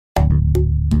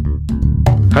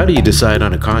How do you decide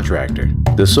on a contractor?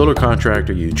 The solar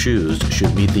contractor you choose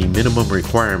should meet the minimum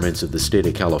requirements of the state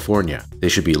of California. They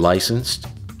should be licensed,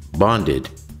 bonded,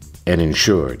 and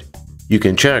insured. You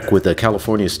can check with the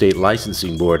California State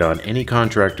Licensing Board on any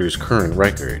contractor's current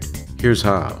record. Here's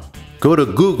how. Go to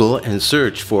Google and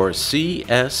search for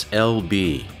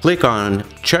CSLB. Click on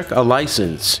Check a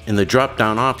License in the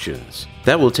drop-down options.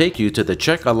 That will take you to the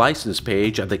Check a License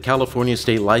page of the California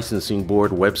State Licensing Board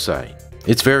website.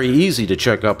 It's very easy to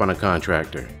check up on a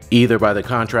contractor, either by the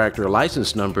contractor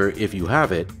license number if you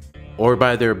have it, or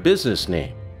by their business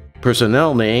name.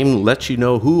 Personnel name lets you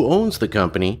know who owns the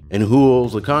company and who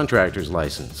holds the contractor's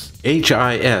license.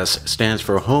 HIS stands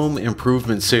for Home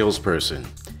Improvement Salesperson.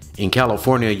 In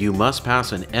California, you must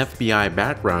pass an FBI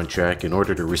background check in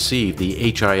order to receive the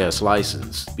HIS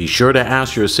license. Be sure to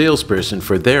ask your salesperson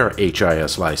for their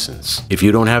HIS license. If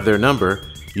you don't have their number,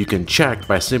 you can check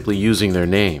by simply using their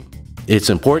name.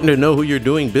 It's important to know who you're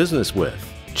doing business with.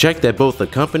 Check that both the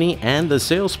company and the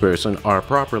salesperson are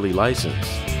properly licensed.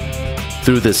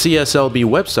 Through the CSLB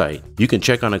website, you can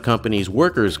check on a company's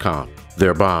workers' comp,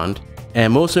 their bond,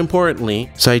 and most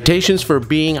importantly, citations for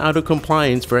being out of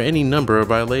compliance for any number of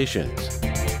violations.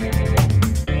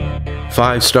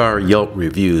 5-star Yelp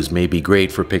reviews may be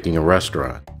great for picking a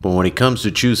restaurant, but when it comes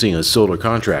to choosing a solar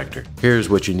contractor, here's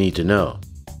what you need to know.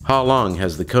 How long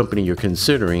has the company you're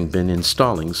considering been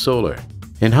installing solar?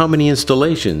 And how many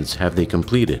installations have they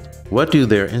completed? What do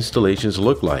their installations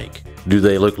look like? Do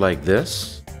they look like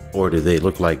this? Or do they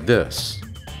look like this?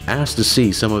 Ask to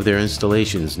see some of their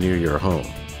installations near your home.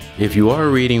 If you are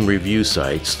reading review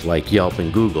sites like Yelp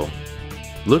and Google,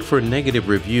 look for negative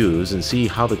reviews and see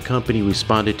how the company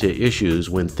responded to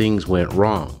issues when things went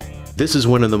wrong. This is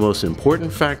one of the most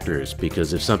important factors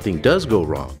because if something does go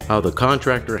wrong, how the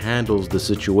contractor handles the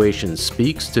situation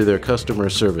speaks to their customer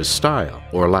service style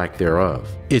or lack thereof.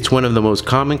 It's one of the most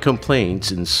common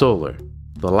complaints in solar,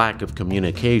 the lack of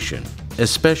communication,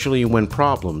 especially when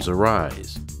problems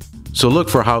arise. So look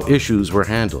for how issues were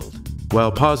handled.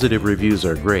 While positive reviews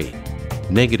are great,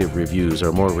 negative reviews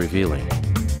are more revealing.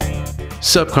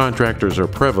 Subcontractors are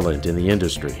prevalent in the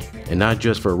industry, and not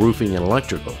just for roofing and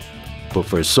electrical, but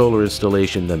for solar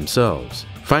installation themselves.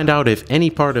 Find out if any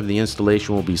part of the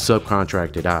installation will be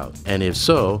subcontracted out, and if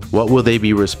so, what will they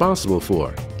be responsible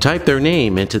for? Type their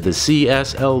name into the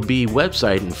CSLB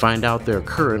website and find out their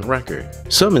current record.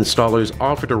 Some installers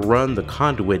offer to run the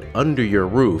conduit under your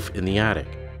roof in the attic.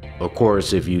 Of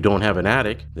course, if you don't have an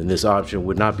attic, then this option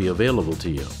would not be available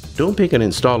to you. Don't pick an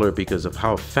installer because of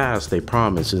how fast they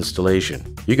promise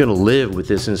installation. You're going to live with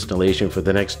this installation for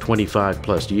the next 25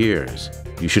 plus years.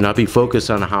 You should not be focused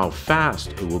on how fast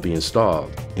it will be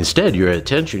installed. Instead, your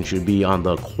attention should be on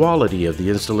the quality of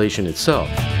the installation itself.